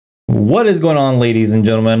What is going on, ladies and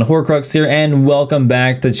gentlemen? Hoarcrux here, and welcome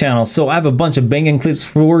back to the channel. So I have a bunch of banging clips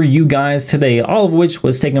for you guys today, all of which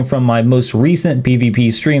was taken from my most recent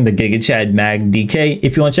PvP stream, the Giga Chad Mag DK.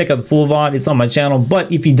 If you want to check out the full VOD, it's on my channel, but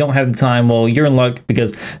if you don't have the time, well, you're in luck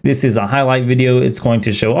because this is a highlight video. It's going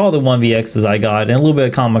to show all the 1vx's I got and a little bit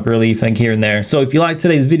of comic relief like here and there. So if you like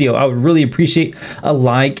today's video, I would really appreciate a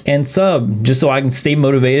like and sub just so I can stay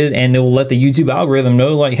motivated, and it will let the YouTube algorithm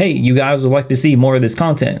know, like, hey, you guys would like to see more of this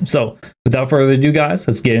content. So without further ado, guys,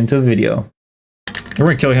 let's get into the video. We're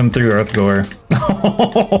gonna kill him through Earthgore.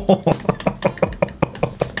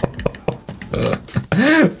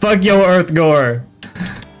 Fuck yo, Earthgore.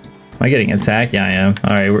 Am I getting attacked? Yeah, I am.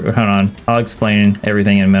 Alright, hold on. I'll explain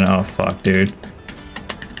everything in a minute. Oh, fuck, dude.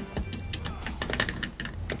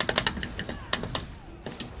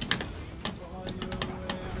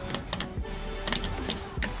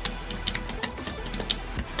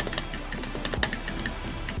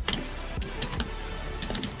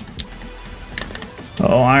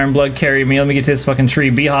 Oh, Iron Blood carry me. Let me get to this fucking tree.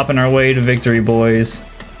 Be hopping our way to victory, boys.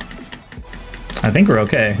 I think we're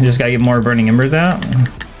okay. Just gotta get more burning embers out.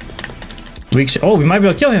 Oh, we might be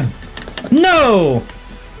able to kill him. No!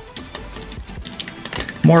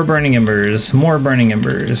 More burning embers. More burning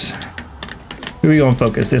embers. Who are we gonna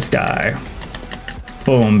focus? This guy.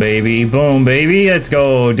 Boom, baby. Boom, baby. Let's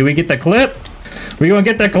go. Do we get the clip? We gonna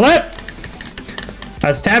get the clip? I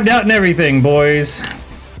was tabbed out and everything, boys.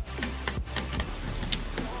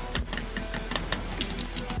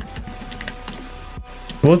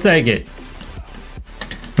 We'll take it.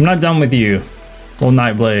 I'm not done with you, old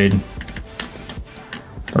Nightblade.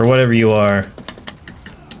 Or whatever you are.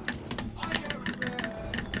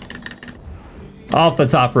 Off the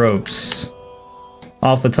top ropes.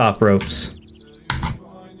 Off the top ropes.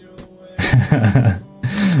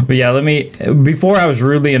 But yeah, let me... Before I was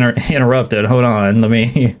rudely interrupted, hold on. Let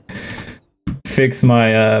me fix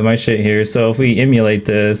my my shit here. So if we emulate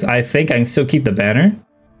this, I think I can still keep the banner.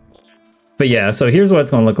 But yeah, so here's what it's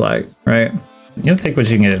gonna look like, right? You'll take what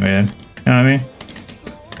you can get, man. You know what I mean?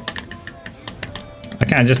 I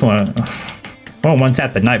kind of just want to... Oh, one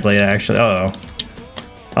tap the Nightblade, actually. Uh-oh.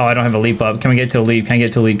 Oh, I don't have a leap up. Can we get to a leap? Can I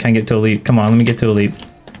get to a leap? Can I get to a leap? Come on, let me get to a leap.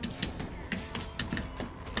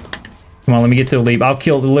 Come on, let me get to a leap. I'll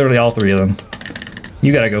kill literally all three of them.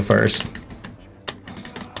 You gotta go first.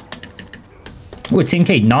 Ooh, a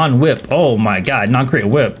 10k non-whip. Oh my god, non-crit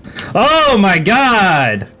whip. Oh my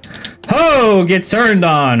god! Oh, get turned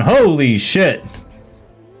on. Holy shit.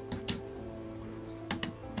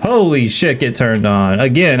 Holy shit, get turned on.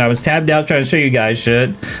 Again, I was tabbed out trying to show you guys shit.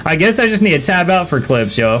 I guess I just need to tab out for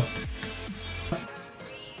clips, yo.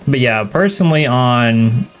 But yeah, personally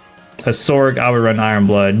on a Sorg, I would run Iron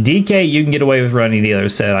Blood. DK, you can get away with running the other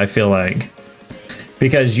set, I feel like.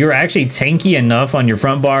 Because you're actually tanky enough on your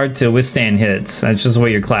front bar to withstand hits. That's just the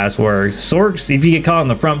way your class works. Sorks, if you get caught on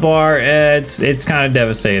the front bar, it's kind of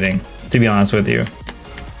devastating, to be honest with you.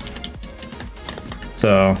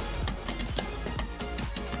 So...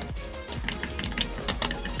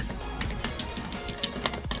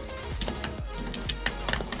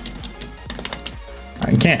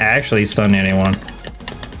 I can't actually stun anyone.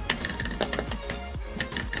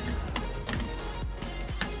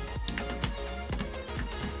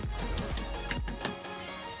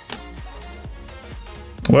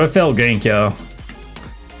 What a fail gank, yo.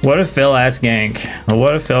 What a fail ass gank.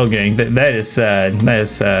 What a fail gank. That is sad. That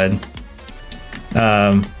is sad.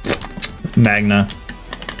 Magna.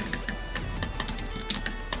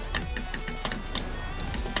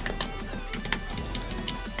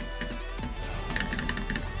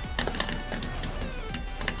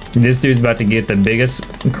 This dude's about to get the biggest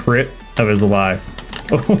crit of his life.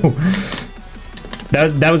 Oh,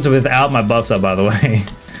 that was without my buffs up, by the way.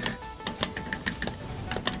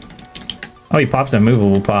 Oh, he popped a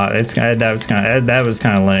movable pot. That was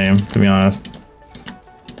kind of lame, to be honest.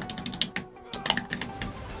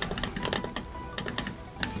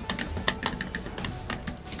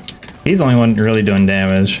 He's the only one really doing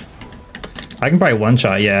damage. I can probably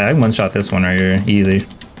one-shot. Yeah, I can one-shot this one right here. Easy.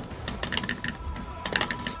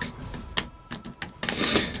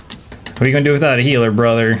 What are you gonna do without a healer,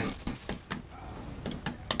 brother?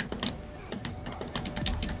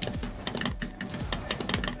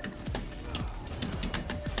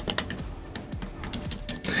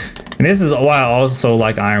 And this is why I also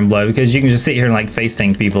like Iron Blood, because you can just sit here and like face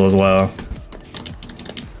tank people as well.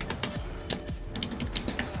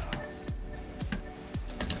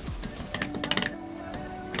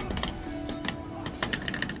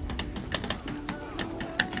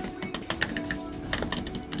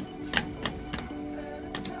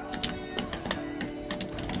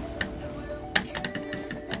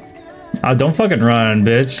 Oh, don't fucking run,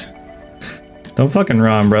 bitch. Don't fucking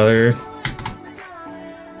run, brother.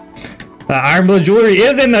 Iron Blood jewelry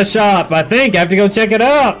is in the shop. I think I have to go check it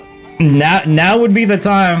out. Now would be the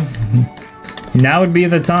time. Now would be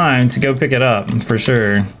the time to go pick it up for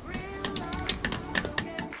sure.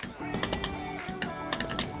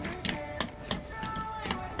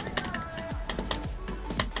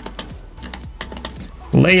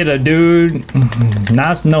 Later, dude.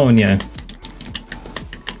 Nice knowing you.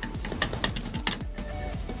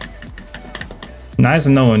 Nice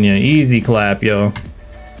knowing you. Easy clap, yo.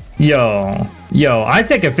 Yo, I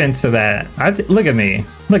take offense to that. Look at me.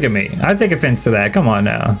 Look at me. I take offense to that. Come on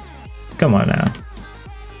now. Come on now.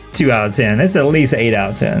 2 out of 10. It's at least 8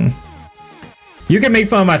 out of 10. You can make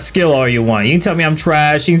fun of my skill all you want. You can tell me I'm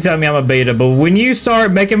trash. You can tell me I'm a beta. But when you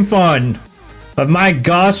start making fun of my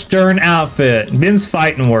gosh darn outfit, them's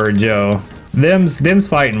fighting words, yo. Them's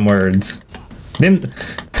fighting words.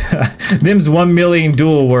 Them's 1 million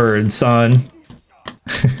dual words, son.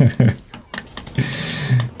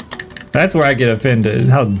 That's where I get offended.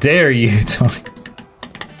 How dare you talk?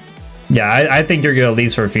 Yeah, I think you're good at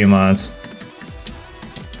least for a few months.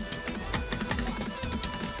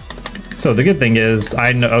 So the good thing is,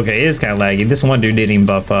 I know, okay, it is kind of laggy. This one dude didn't even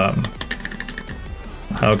buff up.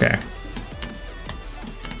 Okay.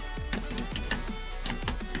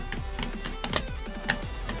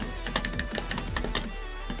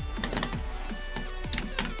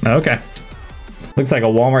 Okay. Looks like a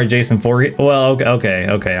Walmart Jason 4. Well, okay.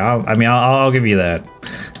 I'll give you that.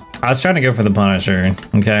 I was trying to go for the Punisher.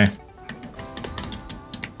 Okay.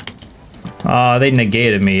 Oh, they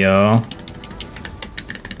negated me, yo.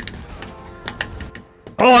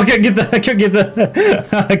 Oh, I couldn't get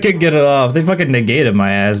it off. They fucking negated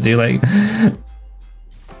my ass, dude. Like,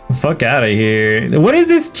 fuck out of here. What is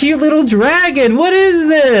this cute little dragon? What is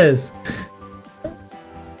this?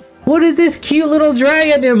 What is this cute little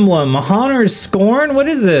dragon emblem? Honor's Scorn? What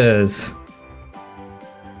is this?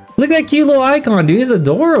 Look at that cute little icon, dude. He's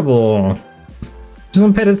adorable. Just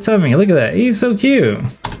want to pet his tummy. Look at that. He's so cute.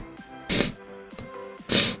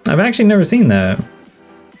 I've actually never seen that.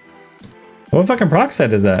 What fucking proc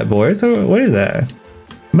set is that, boys? What is that?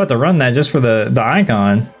 I'm about to run that just for the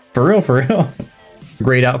icon. For real, for real.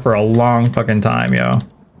 Grayed out for a long fucking time, yo.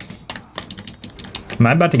 Am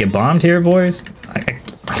I about to get bombed here, boys?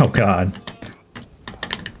 Oh god.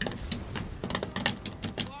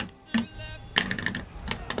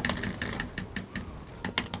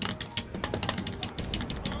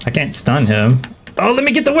 I can't stun him. Oh, let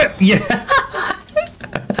me get the whip! Yeah!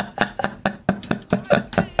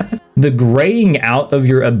 The graying out of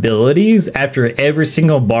your abilities after every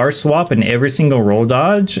single bar swap and every single roll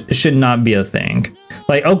dodge should not be a thing.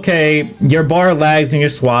 Like, okay, your bar lags when you're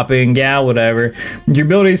swapping, yeah, whatever. Your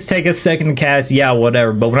abilities take a second to cast, yeah,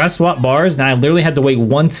 whatever. But when I swap bars, and I literally had to wait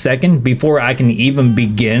 1 second before I can even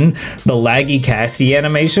begin the laggy casty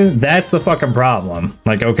animation, that's the fucking problem.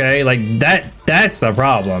 Like, okay, like that's the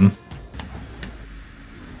problem.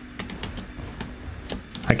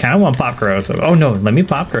 I kind of want pop corrosive. Oh no, let me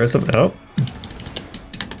pop corrosive. Oh,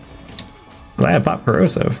 glad I popped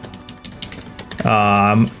corrosive.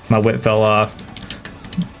 My whip fell off.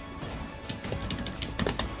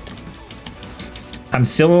 I'm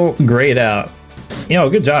still grayed out. Yo,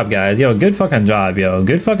 good job, guys. Yo, good fucking job, yo.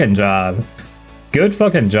 Good fucking job. Good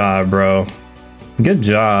fucking job, bro. Good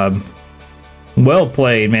job. Well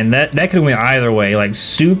played, man. That could have went either way. Like,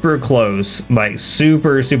 super close. Like,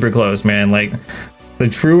 super close, man. Like, the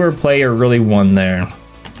truer player really won there.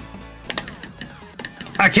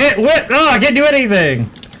 I can't whip! Oh, I can't do anything!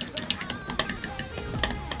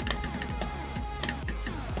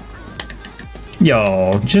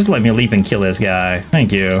 Yo, just let me leap and kill this guy.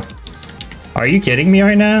 Thank you. Are you kidding me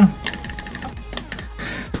right now?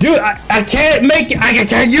 Dude, I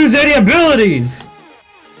can't use any abilities!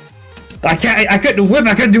 I couldn't whip,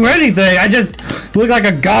 I couldn't do anything! I just look like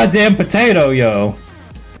a goddamn potato, yo.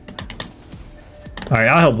 Alright,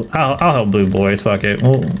 I'll help blue, boys. Fuck it.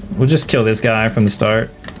 We'll just kill this guy from the start.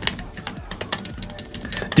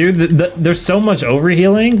 Dude, there's so much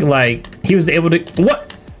overhealing. Like, he was able to...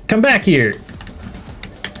 What? Come back here.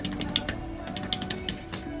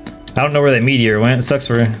 I don't know where that meteor went. It sucks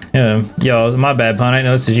for him. Yo, it's my bad, pun. I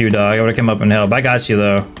know this is you, dog. I would've come up and helped. I got you,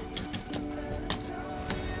 though.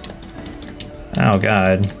 Oh,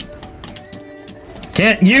 God.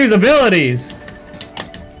 Can't use abilities!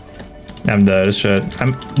 I'm dead as shit.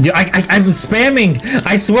 I'm spamming!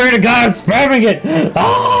 I swear to God, I'm spamming it!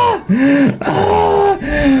 Ah! Ah!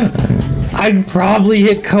 I probably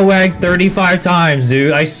hit Coag 35 times,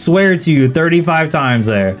 dude. I swear to you, 35 times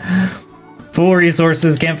there. Full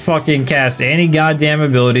resources, can't fucking cast any goddamn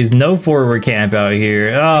abilities. No forward camp out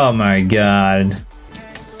here. Oh my god.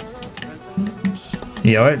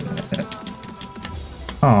 Yo,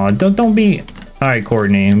 oh, don't be. All right,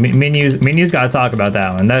 Courtney. Menus gotta talk about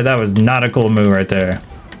that one. That was not a cool move right there.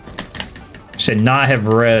 Should not have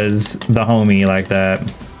res the homie like that.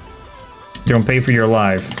 You're gonna pay for your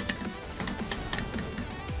life.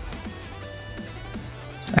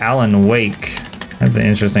 Alan Wake. That's an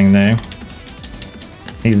interesting name.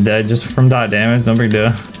 He's dead just from dot damage. No big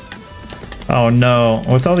deal. Oh no.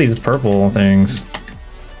 What's all these purple things?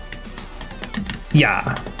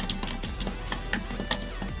 Yeah.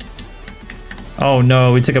 Oh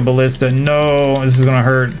no, we took a ballista. No, this is gonna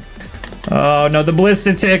hurt. Oh no, the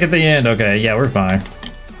ballista tick at the end. Okay, yeah, we're fine.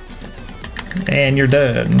 And you're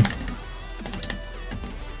dead.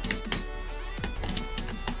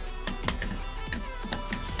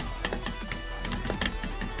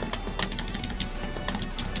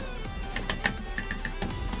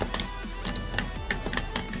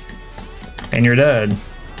 And you're dead.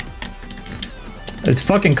 It's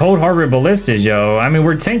fucking Cold Harbor ballistas, yo. I mean,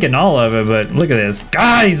 we're tanking all of it, but look at this.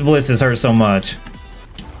 God, these ballistas hurt so much.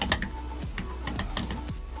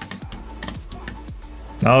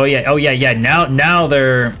 Oh yeah. Now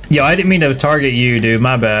they're. Yo, I didn't mean to target you, dude.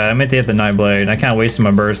 My bad. I meant to hit the Nightblade. I kind of wasted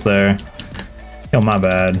my burst there. Yo, my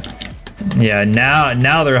bad. Yeah,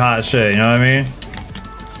 now they're hot shit. You know what I mean?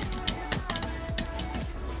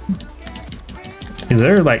 Is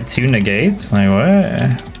there like 2 negates? Like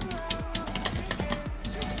what?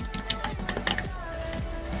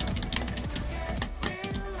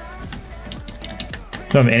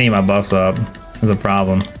 Don't have any of my buffs up. That's a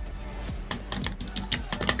problem.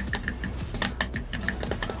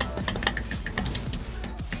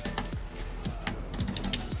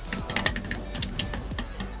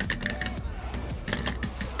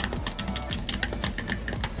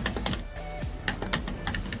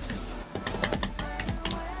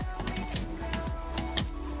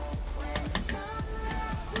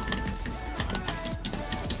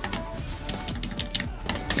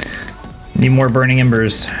 Need more burning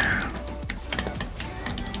embers.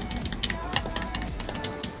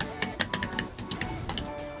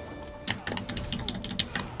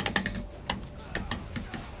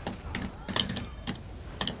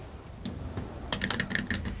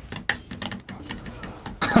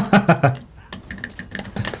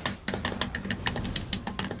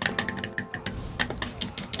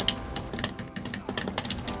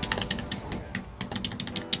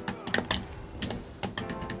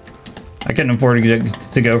 I couldn't afford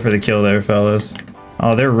to go for the kill there, fellas.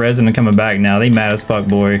 Oh, they're resin and coming back now. They mad as fuck,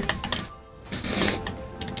 boy.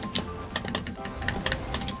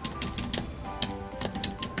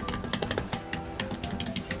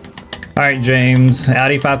 Alright, James.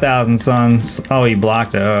 Audi 5000, son. Oh, he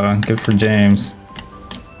blocked it. Oh, good for James.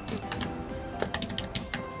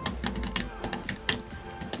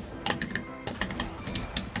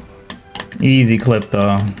 Easy clip,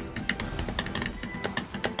 though.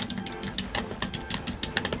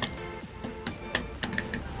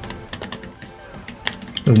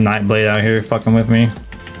 There's Nightblade out here fucking with me.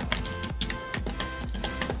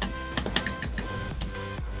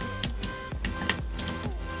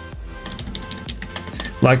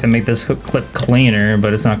 Like to make this clip cleaner,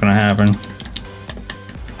 but it's not gonna happen.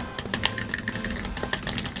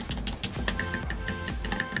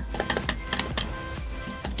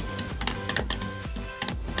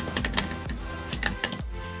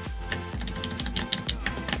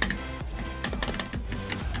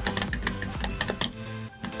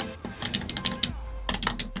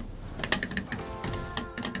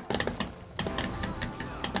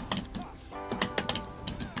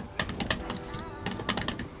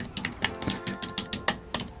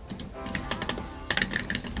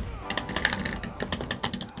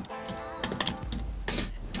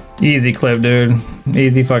 Easy clip, dude.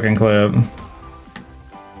 Easy fucking clip.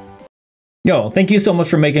 Yo, thank you so much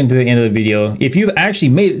for making it to the end of the video. If you've actually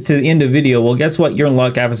made it to the end of the video, well, guess what? You're in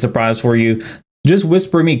luck. I have a surprise for you. Just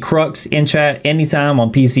whisper me Crux in chat anytime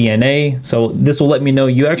on PCNA. So this will let me know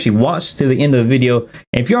you actually watched to the end of the video.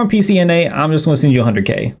 And if you're on PCNA, I'm just going to send you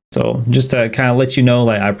 100K. So just to kind of let you know,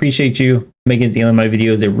 like, I appreciate you making it to the end of my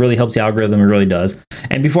videos. It really helps the algorithm. It really does.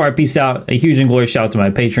 And before I peace out, a huge and glorious shout out to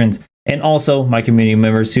my patrons and also my community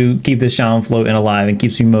members who keep this channel afloat and alive and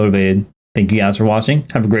keeps me motivated. Thank you guys for watching.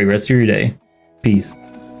 Have a great rest of your day. Peace.